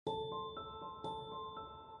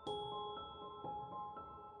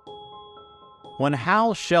When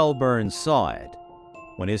Hal Shelburne saw it,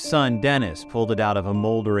 when his son Dennis pulled it out of a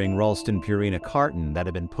moldering Ralston Purina carton that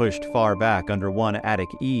had been pushed far back under one attic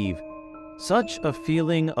eave, such a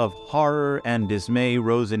feeling of horror and dismay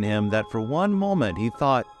rose in him that for one moment he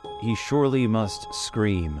thought he surely must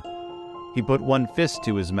scream. He put one fist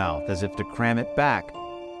to his mouth as if to cram it back,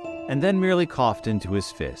 and then merely coughed into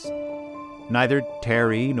his fist. Neither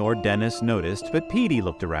Terry nor Dennis noticed, but Petey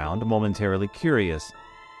looked around, momentarily curious.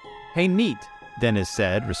 "Hey, neat," Dennis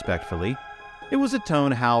said respectfully. It was a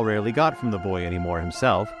tone Hal rarely got from the boy anymore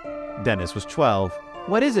himself. Dennis was 12.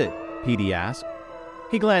 "What is it?" Petey asked.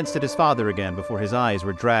 He glanced at his father again before his eyes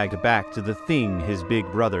were dragged back to the thing his big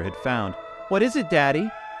brother had found. "What is it, Daddy?"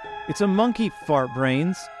 "It's a monkey, fart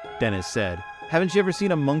brains," Dennis said. "Haven't you ever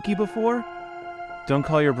seen a monkey before?" "Don't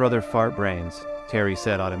call your brother fart brains," Terry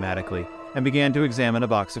said automatically, and began to examine a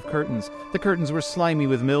box of curtains. The curtains were slimy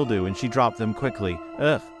with mildew, and she dropped them quickly.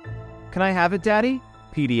 "Ugh." "Can I have it, Daddy?"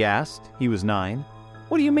 Petey asked. He was 9.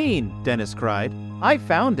 "What do you mean?" Dennis cried. "I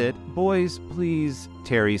found it." "Boys, please,"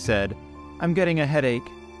 Terry said. "I'm getting a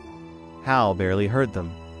headache." Hal barely heard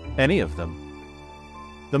them. Any of them.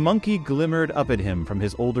 The monkey glimmered up at him from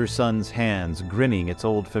his older son's hands, grinning its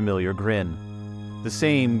old familiar grin. The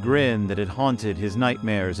same grin that had haunted his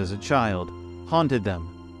nightmares as a child, haunted them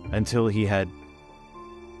until he had...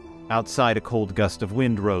 Outside a cold gust of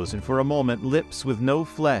wind rose, and for a moment lips with no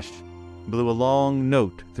flesh blew a long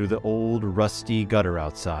note through the old rusty gutter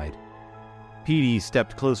outside. Petey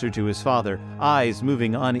stepped closer to his father, eyes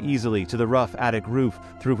moving uneasily to the rough attic roof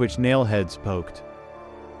through which nailheads poked.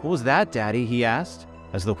 "What was that, Daddy?" he asked,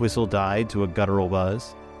 as the whistle died to a guttural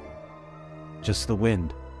buzz. "Just the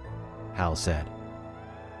wind," Hal said.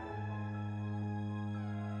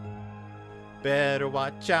 Better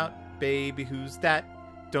watch out, baby, who's that?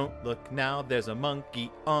 Don't look now, there's a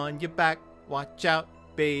monkey on your back. Watch out,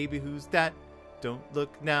 baby, who's that? Don't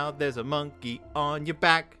look now, there's a monkey on your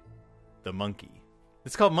back. The Monkey.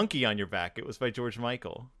 It's called Monkey on Your Back. It was by George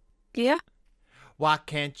Michael. Yeah. Why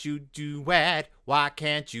can't you do it? Why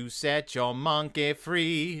can't you set your monkey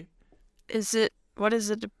free? What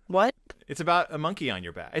is it? What? It's about a monkey on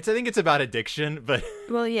your back. I think it's about addiction, but...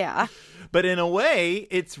 Well, yeah. But in a way,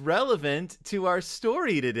 it's relevant to our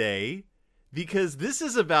story today because this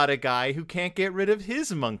is about a guy who can't get rid of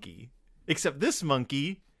his monkey. Except this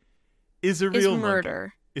monkey is a real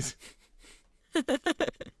murder. Monkey.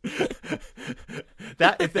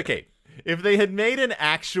 If they had made an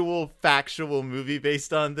actual factual movie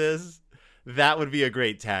based on this, that would be a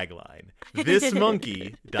great tagline. This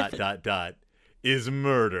monkey ... is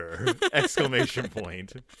murder! !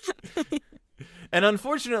 And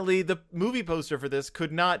unfortunately, the movie poster for this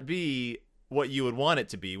could not be what you would want it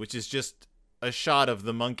to be, which is just a shot of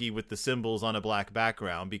the monkey with the symbols on a black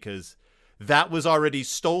background, because that was already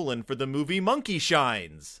stolen for the movie Monkey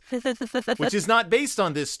Shines, which is not based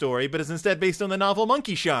on this story, but is instead based on the novel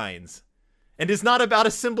Monkey Shines, and is not about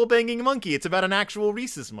a cymbal-banging monkey. It's about an actual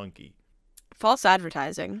rhesus monkey. False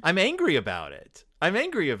advertising. I'm angry about it.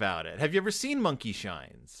 Have you ever seen Monkey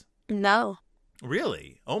Shines? No.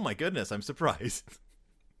 Really? Oh my goodness, I'm surprised.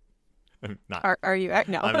 I'm not. Are you?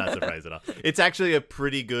 No. I'm not surprised at all. It's actually a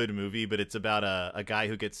pretty good movie, but it's about a guy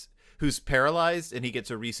who's paralyzed, and he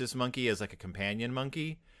gets a rhesus monkey as like a companion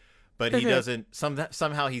monkey, but he doesn't.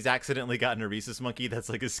 Somehow he's accidentally gotten a rhesus monkey that's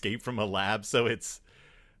like escaped from a lab, so it's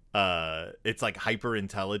like hyper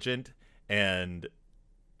intelligent, and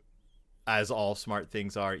as all smart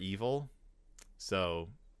things are, evil. So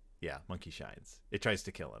yeah, Monkey Shines. It tries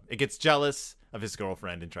to kill him. It gets jealous of his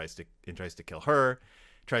girlfriend and tries to kill her.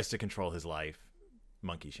 Tries to control his life.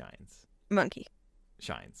 Monkey Shines. Monkey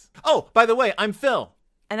Shines. Oh, by the way, I'm Phil.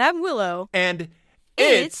 And I'm Willow. And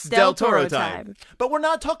it's Del Toro time. But we're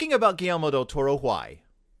not talking about Guillermo del Toro. Why?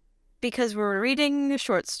 Because we're reading a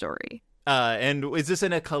short story. And is this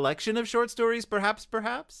in a collection of short stories,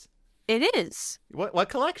 perhaps? It is. What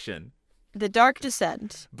collection? The Dark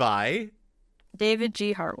Descent. By? David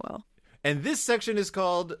G. Hartwell. And this section is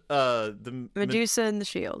called the Medusa and the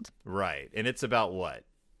Shield. Right. And it's about what?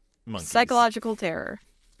 Monkeys. Psychological terror.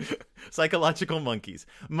 Psychological monkeys.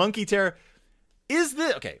 Monkey terror.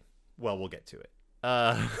 Okay. Well, we'll get to it.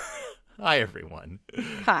 Hi, everyone.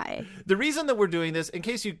 Hi. The reason that we're doing this, in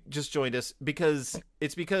case you just joined us, because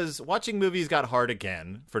watching movies got hard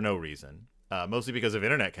again for no reason. Mostly because of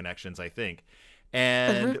internet connections, I think.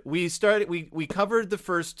 And we covered the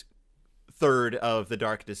first third of The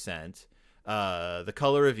Dark Descent, The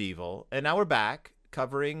Color of Evil, and now we're back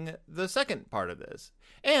covering the second part of this.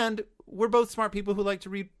 And we're both smart people who like to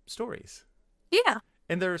read stories. Yeah.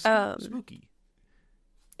 And they're spooky.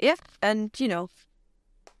 Yeah, and,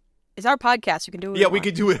 It's our podcast. You can do what Yeah, we we want.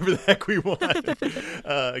 could do whatever the heck we want.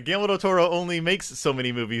 Guillermo del Toro only makes so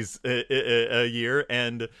many movies a year,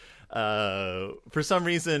 and for some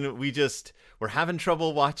reason we're having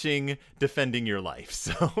trouble watching Defending Your Life.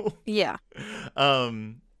 So Yeah.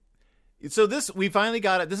 So we finally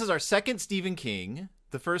got it. This is our second Stephen King.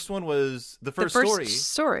 The first one was the first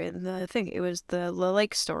story. I think it was the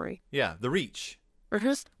lake story. Yeah, The Reach,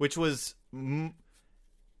 Mhm. which was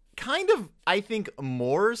kind of, I think,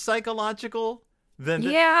 more psychological than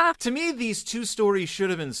Yeah. To me, these two stories should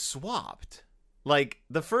have been swapped. Like,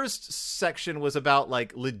 the first section was about,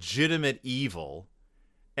 like, legitimate evil,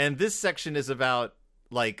 and this section is about,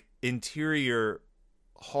 like, interior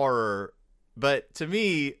horror. But to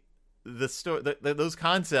me, those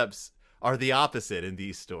concepts are the opposite in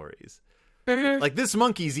these stories. Mhm. Like, this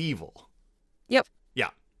monkey's evil. Yep. Yeah.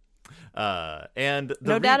 And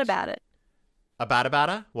No doubt about it.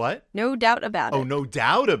 About what? No doubt about it. Oh, no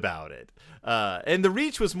doubt about it. And The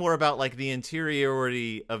Reach was more about, like, the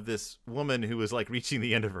interiority of this woman who was, like, reaching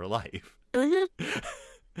the end of her life. Mhm.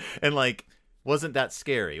 And, like, wasn't that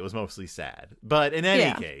scary. It was mostly sad. But in any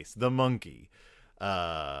Yeah. case, The Monkey,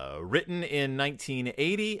 written in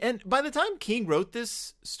 1980. And by the time King wrote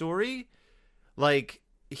this story, like,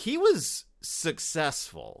 he was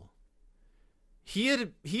successful. He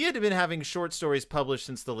had been having short stories published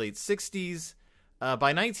since the late 60s.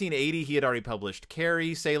 By 1980, he had already published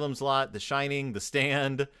Carrie, Salem's Lot, The Shining, The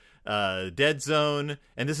Stand, Dead Zone,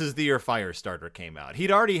 and this is the year Firestarter came out.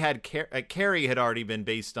 He'd already had Carrie had already been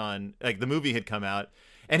based on, like, the movie had come out,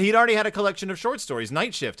 and he'd already had a collection of short stories.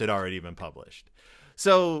 Night Shift had already been published.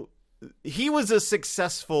 So he was a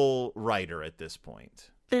successful writer at this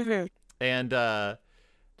point. Mhm. And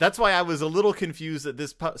that's why I was a little confused that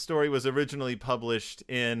this story was originally published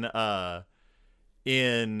in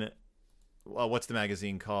what's the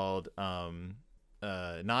magazine called?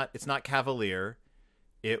 It's not Cavalier.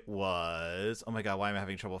 It was, oh my God, why am I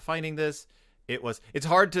having trouble finding this? It's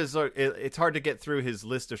hard to get through his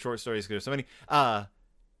list of short stories because there's so many.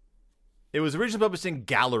 It was originally published in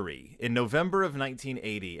Gallery in November of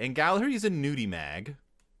 1980, and Gallery is a nudie mag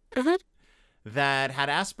Mhm. that had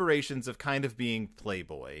aspirations of kind of being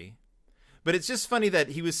Playboy. But it's just funny that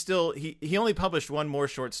he was still, he only published one more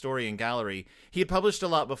short story in Gallery. He had published a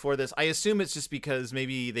lot before this. I assume it's just because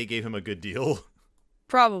maybe they gave him a good deal.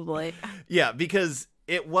 Probably. Yeah, because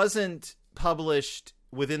it wasn't published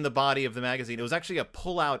within the body of the magazine. It was actually a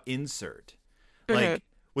pull-out insert, like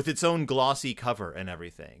with its own glossy cover and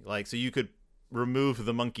everything. Like, so you could remove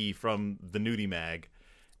the monkey from the nudie mag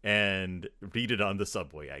and read it on the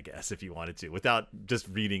subway, I guess, if you wanted to, without just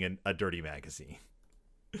reading a dirty magazine.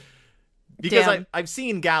 Because I've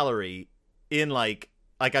seen Gallery in like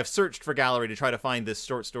I've searched for Gallery to try to find this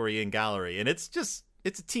short story in Gallery, and it's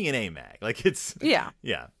a T&A mag. Like, it's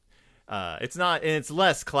it's not, and it's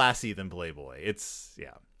less classy than Playboy. It's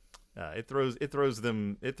it throws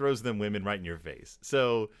them women right in your face.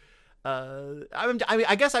 So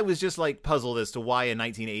I guess I was just like puzzled as to why in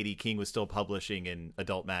 1980 King was still publishing in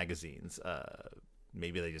adult magazines.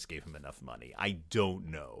 Maybe they just gave him enough money. I don't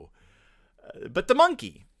know. But The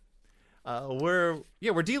Monkey. We're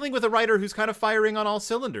dealing with a writer who's kind of firing on all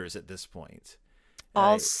cylinders at this point.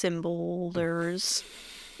 All symbolders.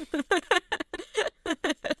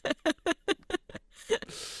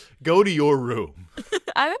 Go to your room.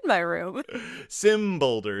 I'm in my room.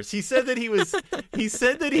 Symbolders. He said that he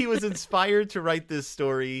was inspired to write this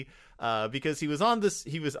story because he was on the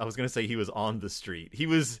street. He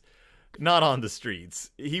was not on the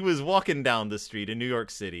streets. He was walking down the street in New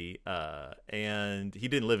York City, and he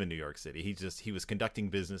didn't live in New York City. He was conducting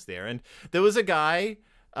business there, and there was a guy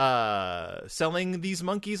selling these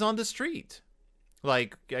monkeys on the street.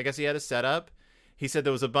 Like, I guess he had a setup. He said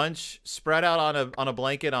there was a bunch spread out on a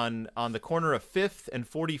blanket on the corner of 5th and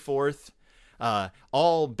 44th,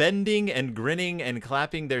 all bending and grinning and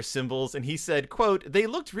clapping their cymbals. And he said, quote, "They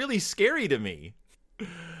looked really scary to me."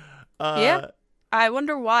 Yeah, I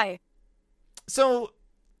wonder why. So,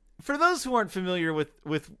 for those who aren't familiar with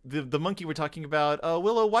the monkey we're talking about,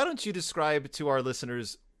 Willow, why don't you describe to our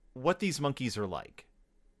listeners what these monkeys are like?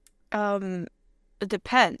 It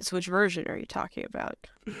depends. Which version are you talking about?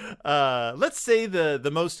 Let's say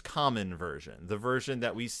the most common version, the version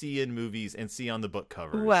that we see in movies and see on the book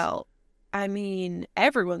covers. Well, I mean,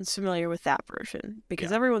 everyone's familiar with that version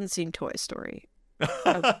because everyone's seen Toy Story.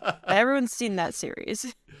 Everyone's seen that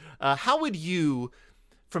series. How would you,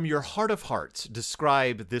 from your heart of hearts,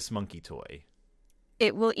 describe this monkey toy?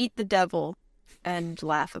 It will eat the devil and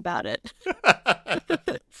laugh about it.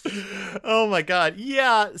 Oh my God.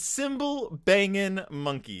 Yeah, cymbal banging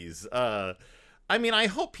monkeys. I mean, I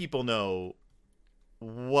hope people know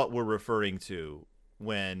what we're referring to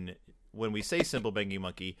when we say Symbol Banking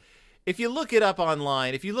Monkey. If you look it up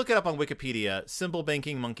online, if you look it up on Wikipedia, Symbol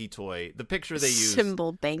Banking Monkey Toy, the picture they use...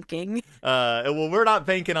 Symbol banking. Well, we're not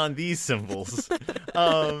banking on these symbols.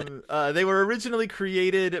 They were originally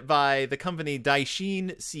created by the company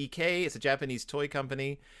Daishin CK. It's a Japanese toy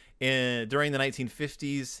company during the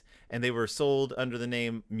 1950s, and they were sold under the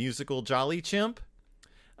name Musical Jolly Chimp.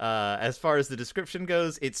 As far as the description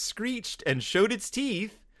goes, it screeched and showed its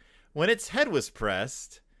teeth when its head was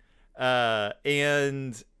pressed,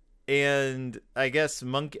 and I guess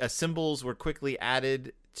symbols were quickly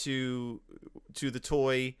added to the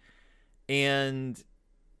toy, and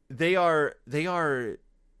they are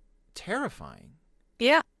terrifying.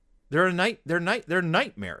 Yeah, they're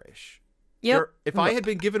nightmarish. Yep. If I had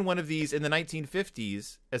been given one of these in the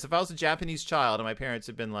 1950s, as if I was a Japanese child and my parents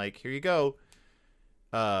had been like, "Here you go,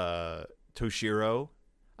 Toshiro,"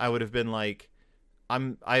 I would have been like,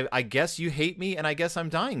 I guess you hate me, and I guess I'm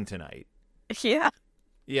dying tonight. Yeah.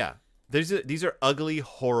 Yeah. These are ugly,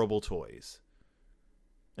 horrible toys.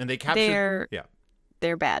 And they capture...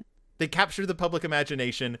 They're bad. They captured the public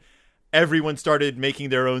imagination. Everyone started making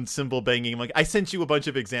their own symbol banging. Like, I sent you a bunch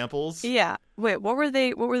of examples. Yeah. Wait, what were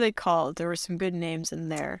they called? There were some good names in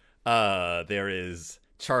there. There is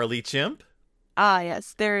Charlie Chimp. Ah,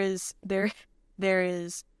 yes. There is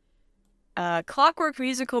Clockwork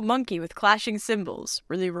Musical Monkey with clashing cymbals.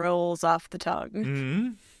 Really rolls off the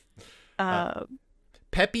tongue. Mm-hmm.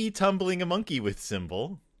 Peppy tumbling a monkey with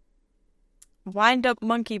cymbal. Wind up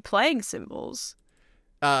monkey playing cymbals.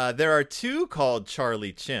 There are two called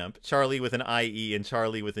Charlie Chimp. Charlie with an IE and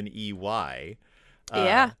Charlie with an EY.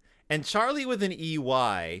 Yeah. And Charlie with an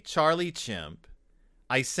EY, Charlie Chimp,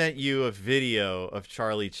 I sent you a video of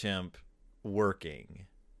Charlie Chimp working.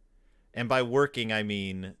 And by working, I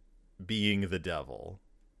mean being the devil.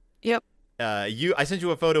 Yep. I sent you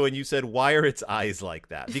a photo and you said, "Why are its eyes like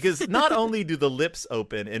that?" Because not only do the lips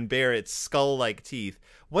open and bear its skull-like teeth,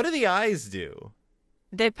 what do the eyes do?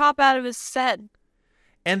 They pop out of his head.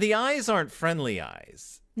 And the eyes aren't friendly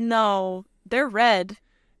eyes. No, they're red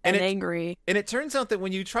and angry. And it turns out that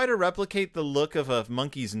when you try to replicate the look of a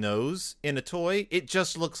monkey's nose in a toy, it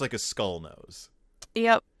just looks like a skull nose.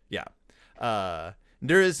 Yep. Yeah.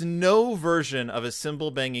 There is no version of a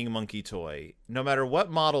symbol-banging monkey toy, no matter what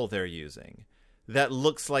model they're using, that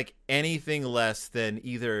looks like anything less than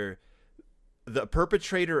either the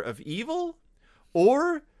perpetrator of evil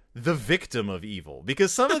or the victim of evil.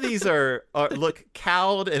 Because some of these look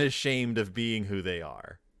cowed and ashamed of being who they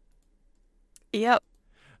are. Yep.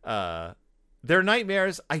 They're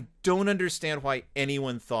nightmares. I don't understand why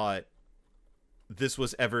anyone thought this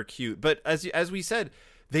was ever cute. But as we said,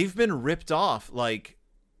 they've been ripped off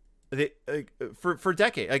for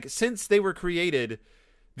decades. Like, since they were created,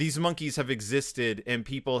 these monkeys have existed, and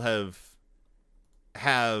people have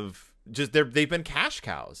just they've been cash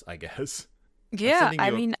cows, I guess. Yeah,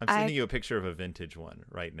 I'm sending you a picture of a vintage one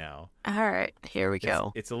right now. All right, here we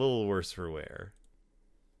go. It's a little worse for wear.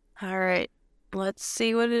 All right, let's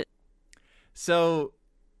see what it. So,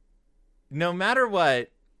 no matter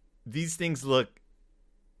what, these things look.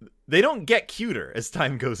 They don't get cuter as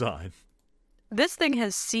time goes on. This thing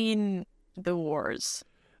has seen the wars.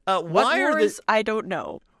 What wars? I don't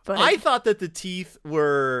know. But I thought that the teeth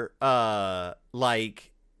were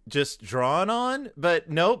just drawn on, but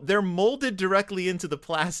nope, they're molded directly into the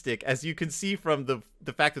plastic, as you can see from the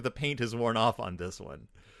fact that the paint has worn off on this one.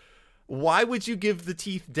 Why would you give the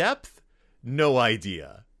teeth depth? No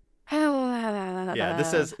idea. Yeah,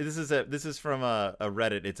 this is from a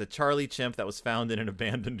Reddit. It's a Charlie Chimp that was found in an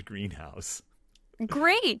abandoned greenhouse.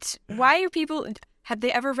 Great. Why are people... Have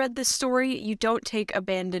they ever read this story? You don't take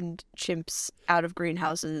abandoned chimps out of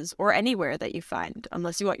greenhouses or anywhere that you find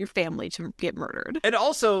unless you want your family to get murdered. And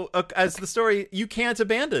also, as the story, you can't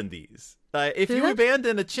abandon these. If you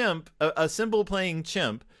abandon a chimp, a symbol-playing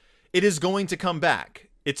chimp, it is going to come back.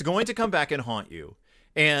 It's going to come back and haunt you.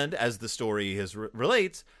 And, as the story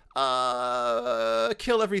relates,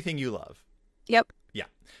 kill everything you love. Yep. Yeah.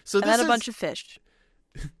 And then a bunch of fish.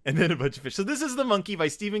 And then a bunch of fish. So this is The Monkey by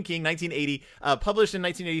Stephen King, 1980, published in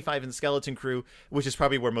 1985 in Skeleton Crew, which is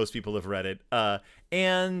probably where most people have read it,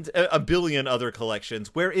 and a billion other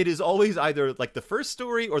collections where it is always either like the first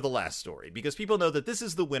story or the last story, because people know that this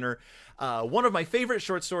is the winner. One of my favorite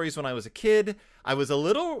short stories when I was a kid. I was a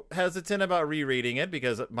little hesitant about rereading it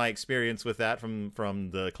because my experience with that from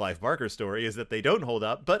the Clive Barker story is that they don't hold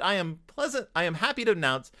up, but I am happy to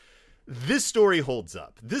announce this story holds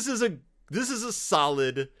up. This is a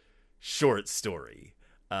solid short story.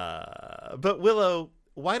 But Willow,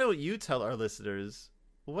 why don't you tell our listeners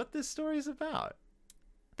what this story is about?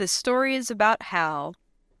 the story is about Hal,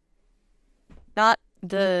 not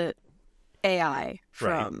the AI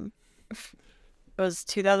from was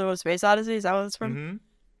 2001 Space Odyssey. Is that what it's from?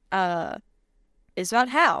 Mm-hmm. It's about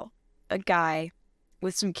Hal, a guy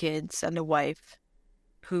with some kids and a wife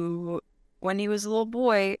who, when he was a little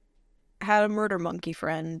boy, had a murder monkey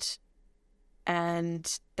friend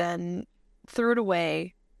and then threw it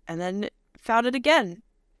away and then found it again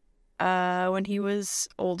when he was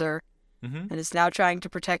older and is now trying to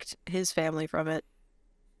protect his family from it.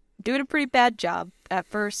 Doing a pretty bad job at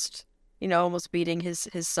first, almost beating his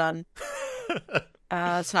son.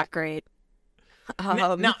 It's not great.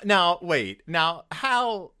 Now, wait. Now,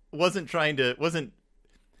 Hal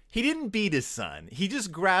he didn't beat his son. He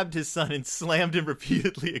just grabbed his son and slammed him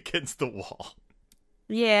repeatedly against the wall.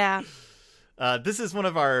 Yeah.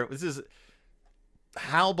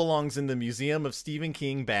 Hal belongs in the Museum of Stephen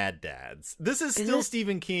King Bad Dads. This is still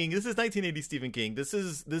Stephen King. This is 1980 Stephen King. This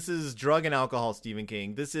is drug and alcohol Stephen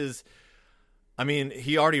King.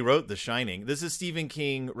 He already wrote The Shining. This is Stephen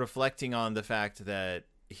King reflecting on the fact that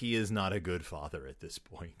he is not a good father at this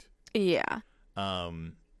point. Yeah.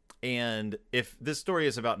 And if this story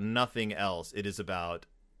is about nothing else, it is about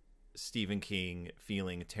Stephen King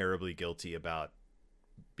feeling terribly guilty about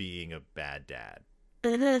being a bad dad.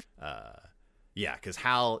 Yeah, because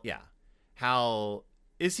Hal,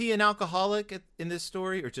 is he an alcoholic in this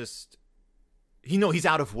story, or just he's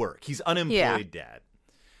out of work. He's unemployed dad.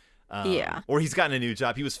 Or he's gotten a new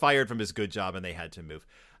job. He was fired from his good job and they had to move.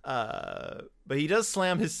 But he does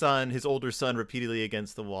slam his older son, repeatedly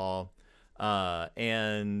against the wall.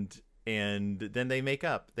 And then they make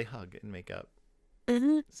up. They hug and make up.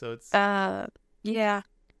 So it's yeah.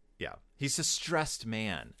 He's a stressed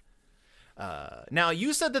man. Now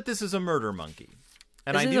you said that this is a murder monkey.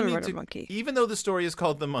 And this I is do a need murder to, monkey. even though the story is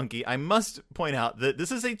called The Monkey, I must point out that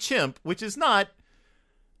this is a chimp, which is not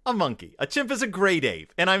a monkey. A chimp is a great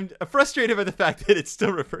ape, and I'm frustrated by the fact that it's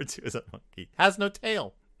still referred to as a monkey. Has no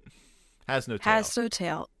tail. Has no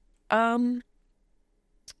tail.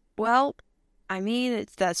 Well,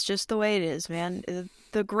 that's just the way it is, man.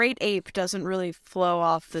 The great ape doesn't really flow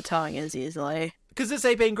off the tongue as easily. Because this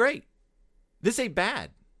ape ain't great. This ain't bad.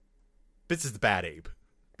 This is the bad ape.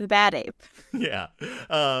 The bad ape. Yeah.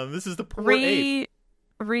 This is the poor ape.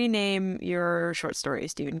 Rename your short story,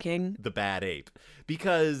 Stephen King. The bad ape.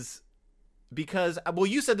 Because well,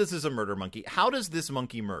 you said this is a murder monkey. How does this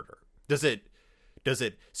monkey murder? Does it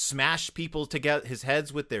smash people together, his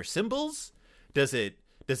heads with their cymbals? Does it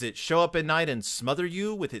show up at night and smother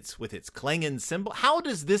you with its clanging cymbal? How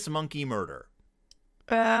does this monkey murder?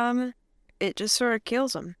 It just sort of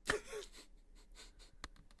kills him.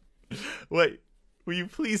 Wait, will you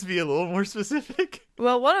please be a little more specific?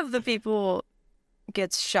 Well, one of the people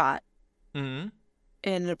gets shot in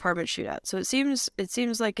an apartment shootout. So it seems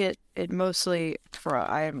like it mostly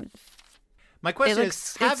My question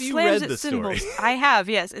is, have you read the story? I have,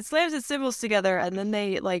 yes. It slams its symbols together and then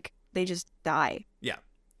they just die. Yeah.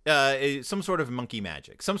 Some sort of monkey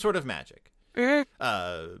magic. Some sort of magic.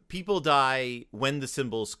 People die when the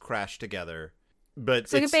symbols crash together. But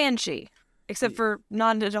it's like a banshee. Except for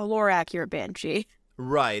not a lore accurate banshee.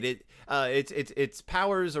 Right. Its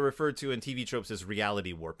powers are referred to in TV tropes as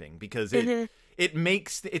reality warping because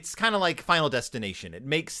it's kind of like Final Destination. It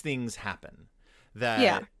makes things happen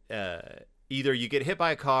that either you get hit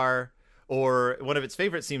by a car, or one of its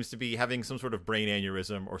favorites seems to be having some sort of brain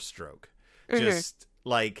aneurysm or stroke. Just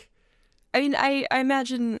like, I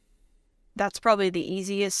imagine that's probably the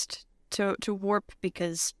easiest to warp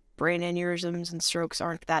because brain aneurysms and strokes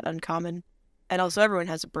aren't that uncommon. And also everyone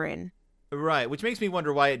has a brain. Right, which makes me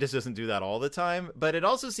wonder why it just doesn't do that all the time. But it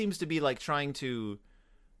also seems to be like trying to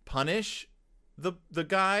punish the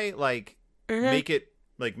guy, like make it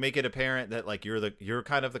apparent that like you're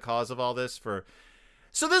kind of the cause of all this.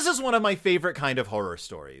 So this is one of my favorite kind of horror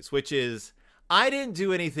stories, which is I didn't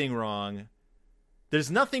do anything wrong. There's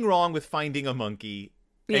nothing wrong with finding a monkey,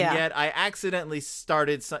 and yet I accidentally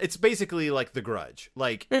started. It's basically like The Grudge,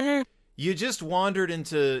 like. You just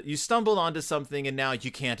you stumbled onto something, and now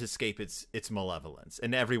you can't escape its malevolence,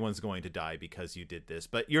 and everyone's going to die because you did this.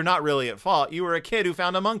 But you're not really at fault. You were a kid who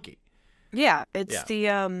found a monkey. Yeah, it's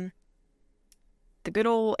the good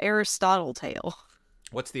old Aristotle tale.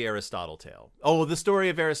 What's the Aristotle tale? Oh, the story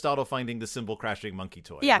of Aristotle finding the cymbal crashing monkey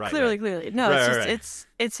toy. Yeah, right, clearly. No, right,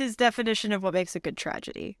 it's his definition of what makes a good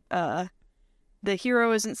tragedy. The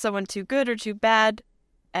hero isn't someone too good or too bad.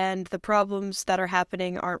 And the problems that are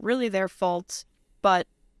happening aren't really their fault, but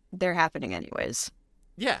they're happening anyways.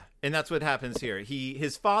 Yeah, and that's what happens here.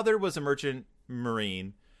 His father was a merchant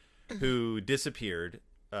marine who disappeared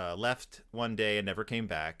left one day and never came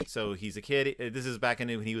back. So he's a kid. This is back in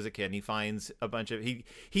when he was a kid, and he finds a bunch of he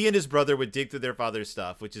and his brother would dig through their father's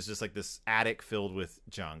stuff, which is just like this attic filled with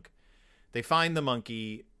junk. They find the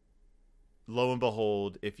monkey. Lo and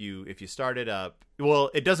behold, if you start it up, well,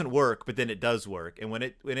 it doesn't work, but then it does work. And when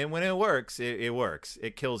it works, it works.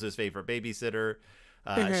 It kills his favorite babysitter.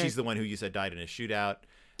 She's the one who you said died in a shootout.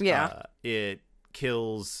 Yeah. It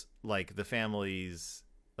kills like the family's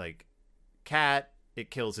like cat. It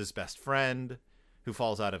kills his best friend who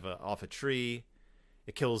falls off a tree.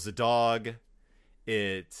 It kills the dog.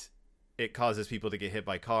 It causes people to get hit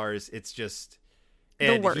by cars. It's just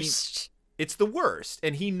the worst. It's the worst,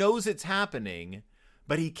 and he knows it's happening,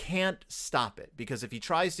 but he can't stop it, because if he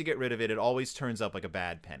tries to get rid of it, it always turns up like a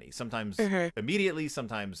bad penny. Sometimes immediately,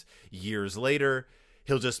 sometimes years later.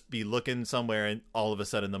 He'll just be looking somewhere, and all of a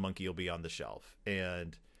sudden the monkey will be on the shelf.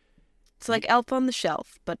 And it's like Elf on the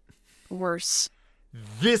Shelf, but worse.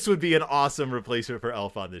 This would be an awesome replacement for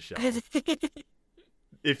Elf on the Shelf.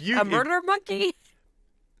 A murder monkey?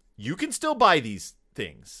 You can still buy these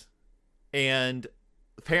things. And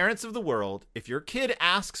parents of the world, if your kid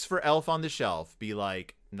asks for Elf on the Shelf, be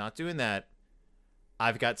like, not doing that.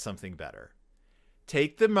 I've got something better.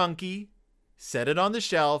 Take the monkey, set it on the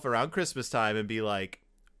shelf around Christmas time, and be like,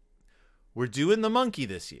 we're doing the monkey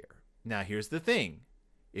this year. Now, here's the thing.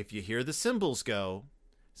 If you hear the cymbals go,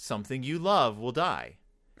 something you love will die.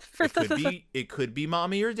 It could be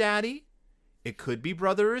mommy or daddy. It could be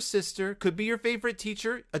brother or sister. Could be your favorite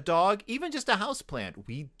teacher, a dog, even just a houseplant.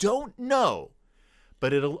 We don't know.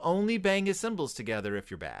 But it'll only bang his cymbals together if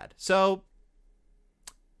you're bad. So,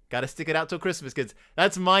 gotta stick it out till Christmas, kids.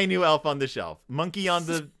 That's my new Elf on the Shelf. Monkey.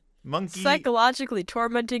 Psychologically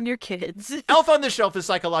tormenting your kids. Elf on the Shelf is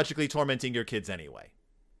psychologically tormenting your kids anyway.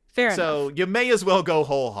 Fair enough. So you may as well go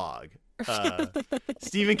whole hog.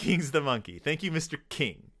 Stephen King's The Monkey. Thank you, Mr.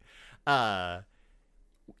 King.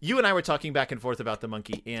 You and I were talking back and forth about The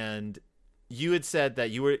Monkey, and you had said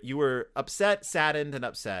that you were upset, saddened, and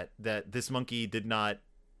upset that this monkey did not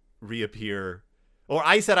reappear. Or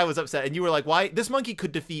I said I was upset, and you were like, why? This monkey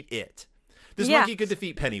could defeat it. This monkey could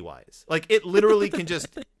defeat Pennywise. Like, it literally can just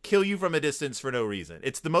kill you from a distance for no reason.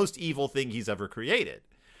 It's the most evil thing he's ever created.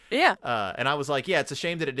 Yeah. And I was like, yeah, it's a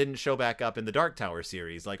shame that it didn't show back up in the Dark Tower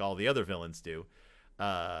series like all the other villains do.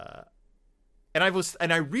 And I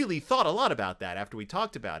really thought a lot about that after we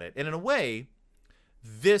talked about it. And in a way,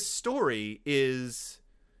 this story is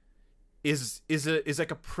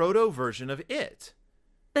like a proto version of it.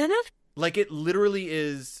 Like, it literally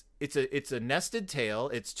is. It's a nested tale.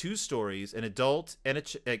 It's two stories: an adult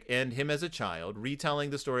and him as a child,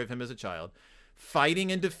 retelling the story of him as a child,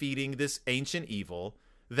 fighting and defeating this ancient evil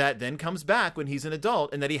that then comes back when he's an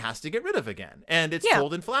adult and that he has to get rid of again. And it's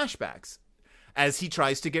told in flashbacks as he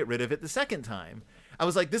tries to get rid of it the second time. I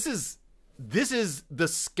was like, this is the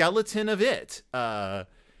skeleton of it. Yeah.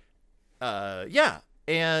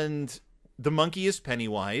 And the monkey is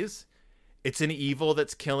Pennywise. It's an evil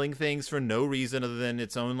that's killing things for no reason other than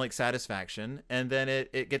its own like satisfaction. And then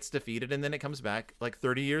it gets defeated, and then it comes back like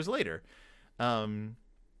 30 years later.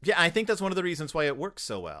 Yeah, I think that's one of the reasons why it works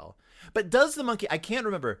so well. But does the monkey, I can't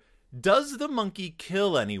remember, does the monkey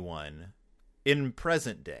kill anyone in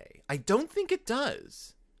present day? I don't think it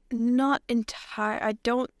does. Not entire. I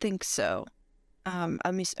don't think so. I'm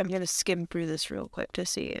gonna skim through this real quick to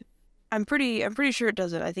see it. I'm pretty sure it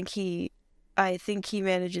doesn't. I think he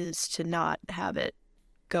manages to not have it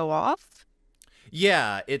go off.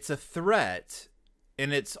 Yeah, it's a threat,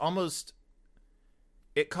 and it's almost,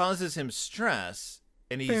 it causes him stress,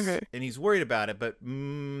 and he's worried about it. But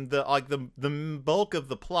the bulk of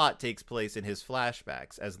the plot takes place in his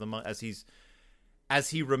flashbacks as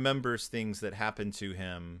he remembers things that happened to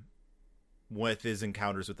him with his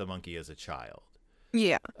encounters with the monkey as a child.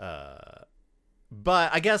 Yeah.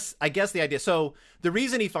 But I guess the idea. So the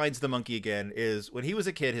reason he finds the monkey again is when he was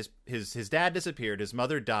a kid, his dad disappeared. His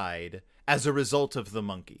mother died as a result of the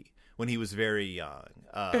monkey when he was very young.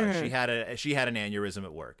 She had an aneurysm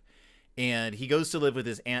at work, and he goes to live with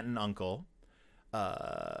his aunt and uncle,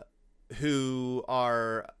 who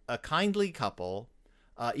are a kindly couple,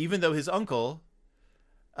 even though his uncle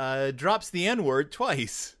drops the N-word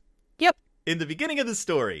twice. Yep. In the beginning of the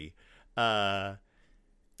story. Good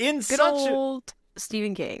old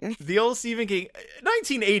Stephen King. The old Stephen King.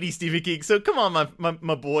 1980 Stephen King. So come on,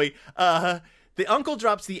 my boy. The uncle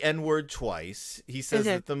drops the N-word twice. He says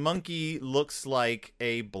that the monkey looks like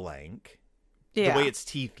a blank. Yeah. The way its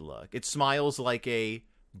teeth look. It smiles like a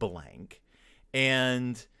blank.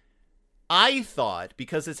 And I thought,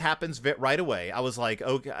 because this happens right away, I was like,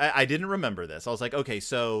 okay, I didn't remember this. I was like, okay,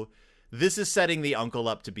 so this is setting the uncle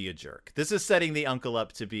up to be a jerk. This is setting the uncle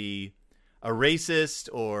up to be a racist,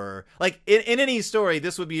 or like in any story,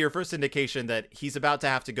 this would be your first indication that he's about to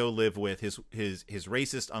have to go live with his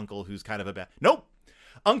racist uncle, who's kind of a bad. Nope.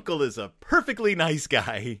 Uncle is a perfectly nice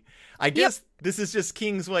guy. I guess this is just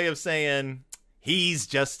King's way of saying he's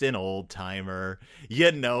just an old timer,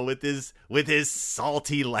 with his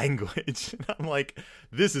salty language. And I'm like,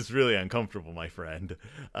 this is really uncomfortable, my friend.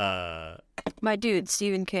 My dude,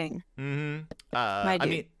 Stephen King. Mm-hmm. My dude. I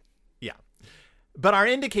mean, yeah. But our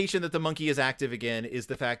indication that the monkey is active again is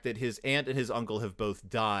the fact that his aunt and his uncle have both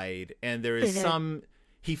died, and there is some.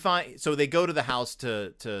 So they go to the house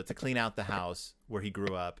to clean out the house where he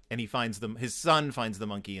grew up, and he finds them. His son finds the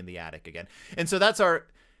monkey in the attic again, and so that's our.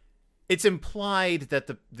 It's implied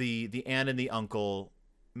that the aunt and the uncle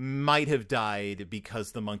might have died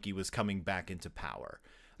because the monkey was coming back into power.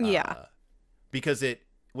 Yeah, because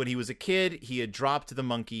when he was a kid, he had dropped the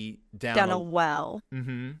monkey down a well.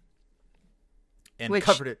 Mm-hmm. And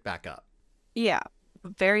covered it back up. Yeah,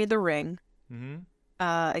 buried the ring. Mm-hmm.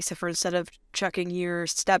 Except for instead of chucking your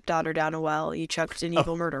stepdaughter down a well, you chucked an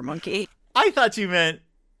evil murder monkey. I thought you meant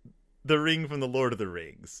the ring from the Lord of the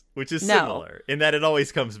Rings, which is similar in that it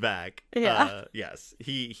always comes back. Yeah. Yes.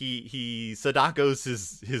 He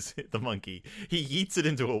Sadakos the monkey. He eats it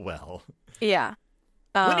into a well. Yeah.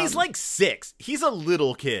 When he's like 6, he's a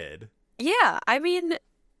little kid. Yeah. I mean,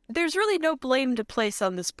 there's really no blame to place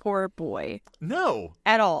on this poor boy. No.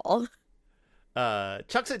 At all.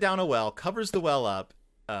 Chucks it down a well, covers the well up,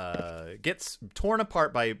 gets torn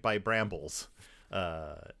apart by brambles.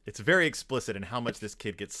 It's very explicit in how much this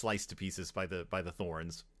kid gets sliced to pieces by the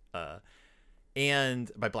thorns,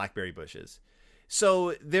 and by blackberry bushes.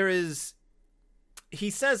 So he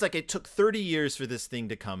says like it took 30 years for this thing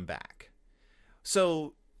to come back.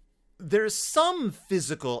 So there's some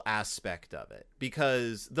physical aspect of it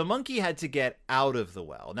because the monkey had to get out of the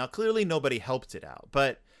well. Now, clearly nobody helped it out,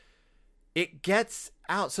 but it gets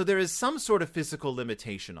out. So there is some sort of physical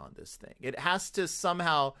limitation on this thing. It has to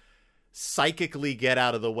somehow psychically get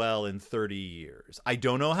out of the well in 30 years. I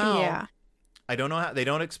don't know how. Yeah. I don't know how. They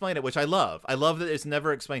don't explain it, which I love. I love that it's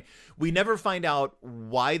never explained. We never find out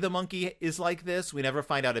why the monkey is like this. We never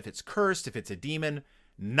find out if it's cursed, if it's a demon.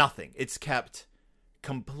 Nothing. It's kept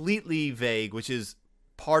completely vague, which is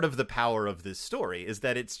part of the power of this story, is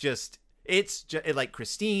that it's just like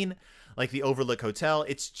Christine, like the Overlook Hotel.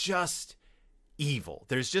 It's just evil.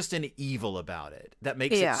 There's just an evil about it that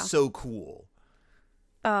makes it so cool.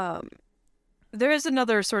 There is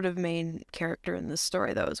another sort of main character in this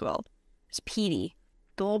story though as well. It's Petey,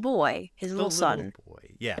 the little boy, his little son. Little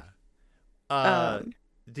boy, yeah.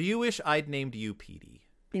 Do you wish I'd named you Petey?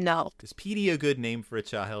 No. Is Petey a good name for a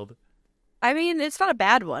child? I mean, it's not a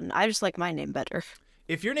bad one. I just like my name better.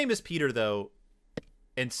 If your name is Peter though,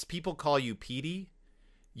 and people call you Petey,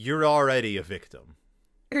 you're already a victim.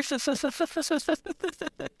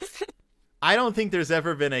 I don't think there's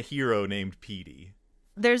ever been a hero named Petey.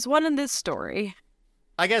 There's one in this story.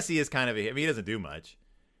 I guess he is kind of he doesn't do much.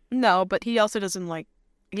 No, but he also doesn't like...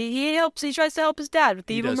 He tries to help his dad with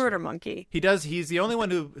the evil murder monkey. He does. He's the only one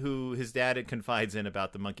who his dad confides in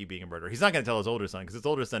about the monkey being a murderer. He's not going to tell his older son because his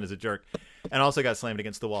older son is a jerk and also got slammed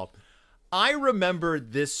against the wall. I remember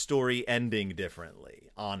this story ending differently,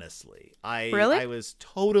 honestly. Really? I was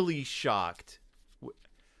totally shocked.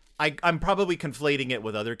 I'm probably conflating it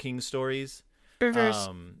with other King stories.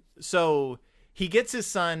 So he gets his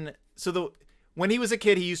son. When he was a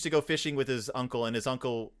kid, he used to go fishing with his uncle, and his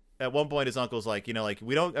uncle, at one point, his uncle's like,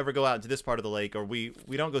 we don't ever go out into this part of the lake, or we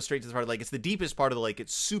don't go straight to this part of the lake. It's the deepest part of the lake.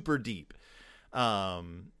 It's super deep.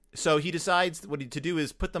 So he decides what to do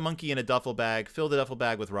is put the monkey in a duffel bag, fill the duffel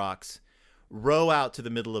bag with rocks, row out to the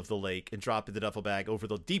middle of the lake, and drop the duffel bag over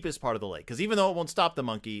the deepest part of the lake. Because even though it won't stop the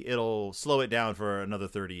monkey, it'll slow it down for another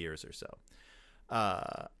 30 years or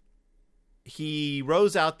so. He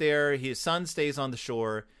rows out there. His son stays on the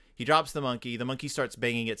shore. He drops the monkey. The monkey starts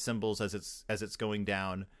banging its cymbals as it's going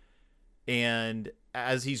down. And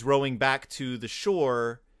as he's rowing back to the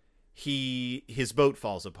shore, his boat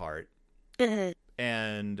falls apart.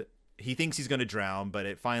 And he thinks he's going to drown, but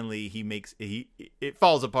it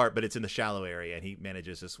falls apart, but it's in the shallow area, and he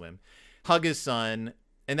manages to swim. Hug his son,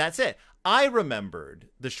 and that's it. I remembered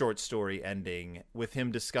the short story ending with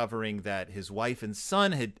him discovering that his wife and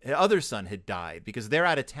other son had died because they're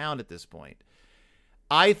out of town at this point.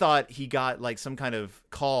 I thought he got like some kind of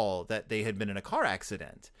call that they had been in a car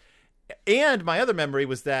accident. And my other memory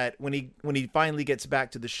was that when he finally gets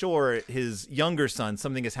back to the shore, his younger son,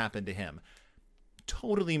 something has happened to him.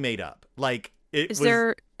 Totally made up. Is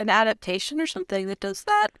there an adaptation or something that does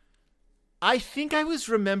that? I think I was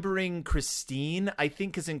remembering Christine. I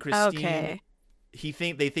think because in Christine, Okay.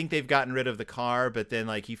 they think they've gotten rid of the car, but then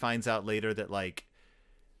like he finds out later that like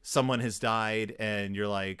someone has died, and you're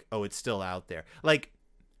like, oh, it's still out there. Like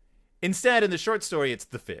instead, in the short story, it's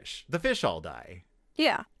the fish. The fish all die.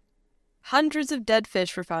 Yeah. Hundreds of dead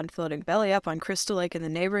fish were found floating belly up on Crystal Lake in the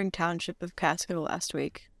neighboring township of Catskill last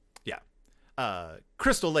week. Yeah.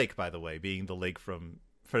 Crystal Lake, by the way, being the lake from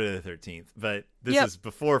Friday the 13th, but this is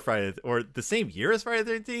before Friday, or the same year as Friday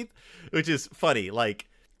the 13th, which is funny. Like,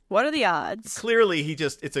 what are the odds? Clearly,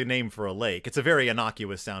 it's a name for a lake. It's a very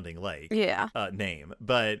innocuous sounding lake. Yeah. Name,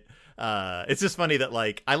 but it's just funny that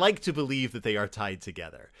like I like to believe that they are tied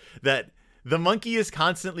together. That the monkey is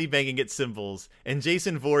constantly banging its cymbals, and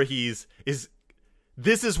Jason Voorhees is.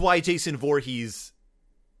 This is why Jason Voorhees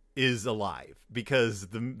is alive, because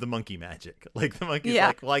the monkey magic. Like the monkey's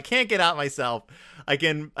like, well, I can't get out myself. I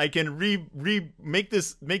can make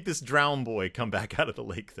this drown boy come back out of the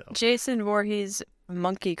lake though. Jason Voorhees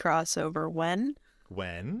monkey crossover when?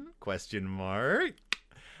 Question mark.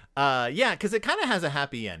 Yeah, because it kind of has a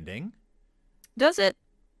happy ending. Does it?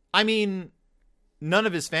 I mean, none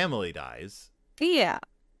of his family dies. Yeah.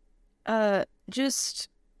 Just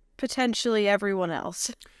potentially everyone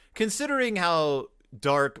else. Considering how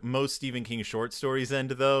dark most Stephen King short stories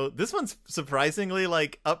end, though, this one's surprisingly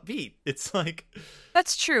like upbeat. It's like,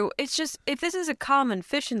 that's true. It's just, if this is a common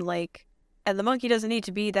fishing lake and the monkey doesn't need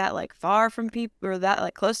to be that like far from people or that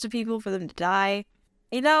like close to people for them to die,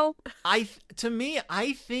 you know, I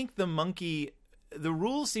think the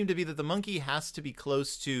rules seem to be that the monkey has to be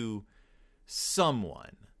close to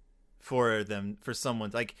someone for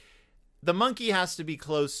someone, like the monkey has to be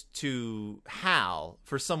close to Hal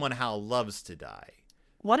for someone Hal loves to die.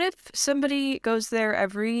 What if somebody goes there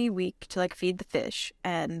every week to like feed the fish,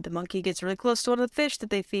 and the monkey gets really close to one of the fish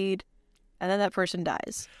that they feed, and then that person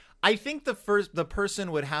dies? I think the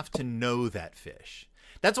person would have to know that fish.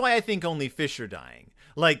 That's why I think only fish are dying.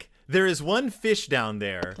 Like, there is one fish down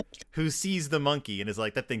there who sees the monkey and is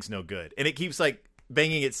like, that thing's no good. And it keeps like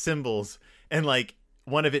banging its cymbals, and like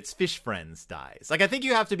one of its fish friends dies. Like, I think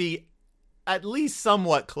you have to be at least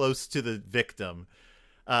somewhat close to the victim.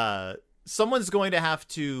 Someone's going to have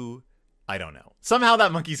to, I don't know. Somehow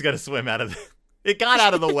that monkey's got to swim out of it got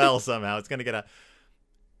out of the well somehow. It's going to get out.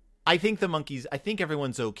 I think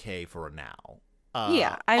everyone's okay for now.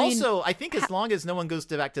 Yeah. I think as long as no one goes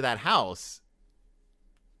back to that house,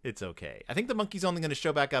 it's okay. I think the monkey's only going to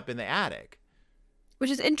show back up in the attic.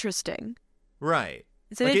 Which is interesting. Right.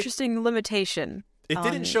 It's an interesting limitation. It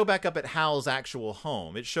didn't show back up at Hal's actual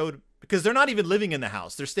home. It showed, because they're not even living in the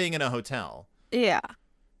house. They're staying in a hotel. Yeah.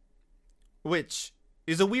 Which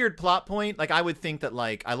is a weird plot point. Like, I would think that,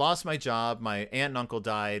 like, I lost my job, my aunt and uncle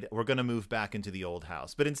died, we're going to move back into the old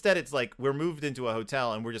house. But instead, it's like, we're moved into a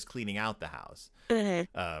hotel and we're just cleaning out the house. I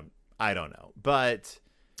don't know. But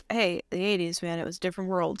hey, the 80s, man, it was a different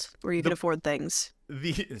world where you could afford things.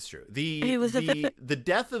 It's true. The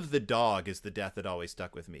death of the dog is the death that always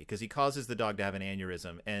stuck with me, because he causes the dog to have an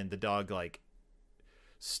aneurysm, and the dog, like,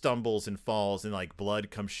 stumbles and falls, and like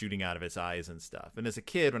blood comes shooting out of its eyes and stuff. And as a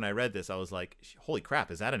kid, when I read this, I was like, holy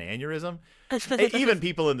crap, is that an aneurysm? Even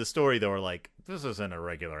people in the story though were like, this isn't a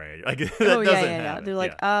regular aneurysm. Like, that doesn't happen. They're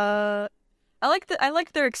like, I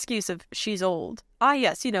like their excuse of she's old. Ah,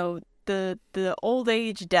 yes, you know, the old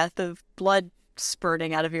age death of blood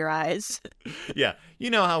spurting out of your eyes. Yeah,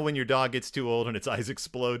 you know how when your dog gets too old and its eyes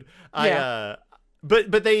explode. Yeah.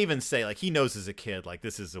 But they even say, like, he knows as a kid, like,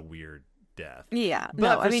 this is a weird death. Yeah.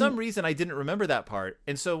 But for some reason I didn't remember that part.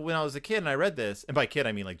 And so when I was a kid and I read this, and by kid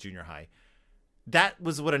I mean like junior high, that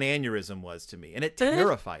was what an aneurysm was to me. And it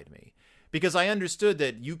terrified me, because I understood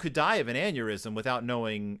that you could die of an aneurysm without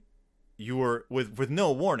knowing you were with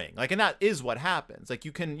no warning. Like, and that is what happens. Like,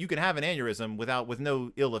 you can have an aneurysm with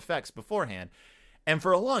no ill effects beforehand. And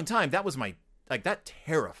for a long time that was that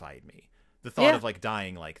terrified me. The thought of like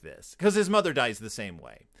dying like this, because his mother dies the same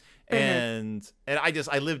way. And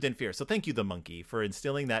I lived in fear. So thank you, the monkey, for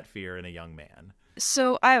instilling that fear in a young man.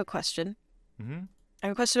 So I have a question. Mm-hmm. I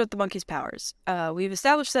have a question about the monkey's powers. We've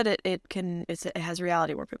established that it has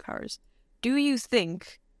reality warping powers. Do you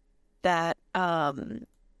think that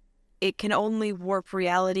it can only warp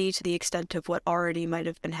reality to the extent of what already might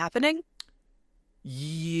have been happening?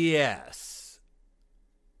 Yes.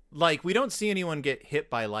 Like, we don't see anyone get hit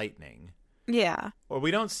by lightning. Yeah. Or we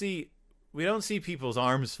don't see people's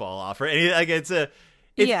arms fall off, or anything. Like,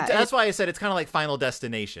 that's why I said it's kind of like Final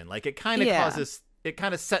Destination. Like, it kind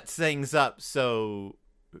of sets things up so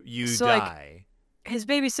you die. Like, his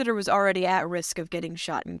babysitter was already at risk of getting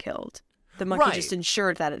shot and killed. The monkey Right. just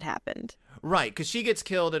ensured that it happened. Right, because she gets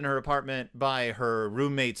killed in her apartment by her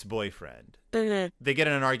roommate's boyfriend. Mhm. They get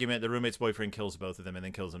in an argument, the roommate's boyfriend kills both of them and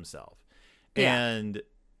then kills himself. Yeah. And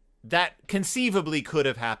that conceivably could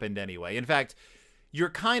have happened anyway. In fact, you're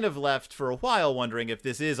kind of left for a while wondering if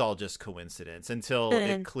this is all just coincidence until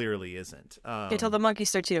it clearly isn't. Until the monkey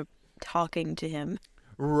starts, talking to him.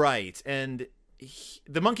 Right, and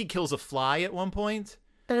the monkey kills a fly at one point.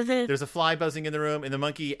 There's a fly buzzing in the room, and the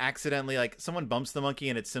monkey accidentally, like, someone bumps the monkey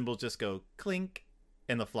and its symbols just go clink,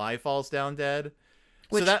 and the fly falls down dead.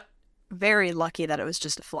 Which, so that very lucky that it was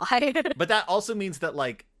just a fly. But that also means that,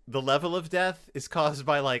 like, the level of death is caused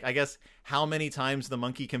by, like, I guess, how many times the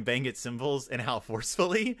monkey can bang its cymbals and how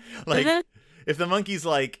forcefully. Like, if the monkey's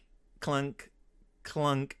like, clunk,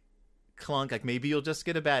 clunk, clunk, like, maybe you'll just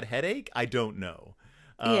get a bad headache? I don't know.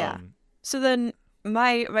 Yeah. So then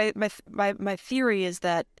my theory is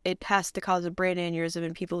that it has to cause a brain aneurysm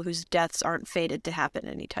in people whose deaths aren't fated to happen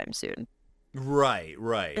anytime soon. Right.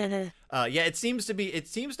 Yeah, it seems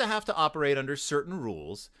to have to operate under certain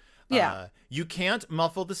rules. Yeah. You can't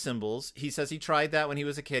muffle the cymbals. He says he tried that when he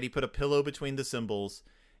was a kid. He put a pillow between the cymbals,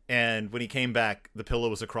 and when he came back, the pillow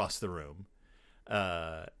was across the room.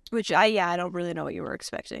 Which I don't really know what you were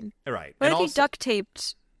expecting. Right. But and if also, he duct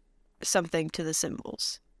taped something to the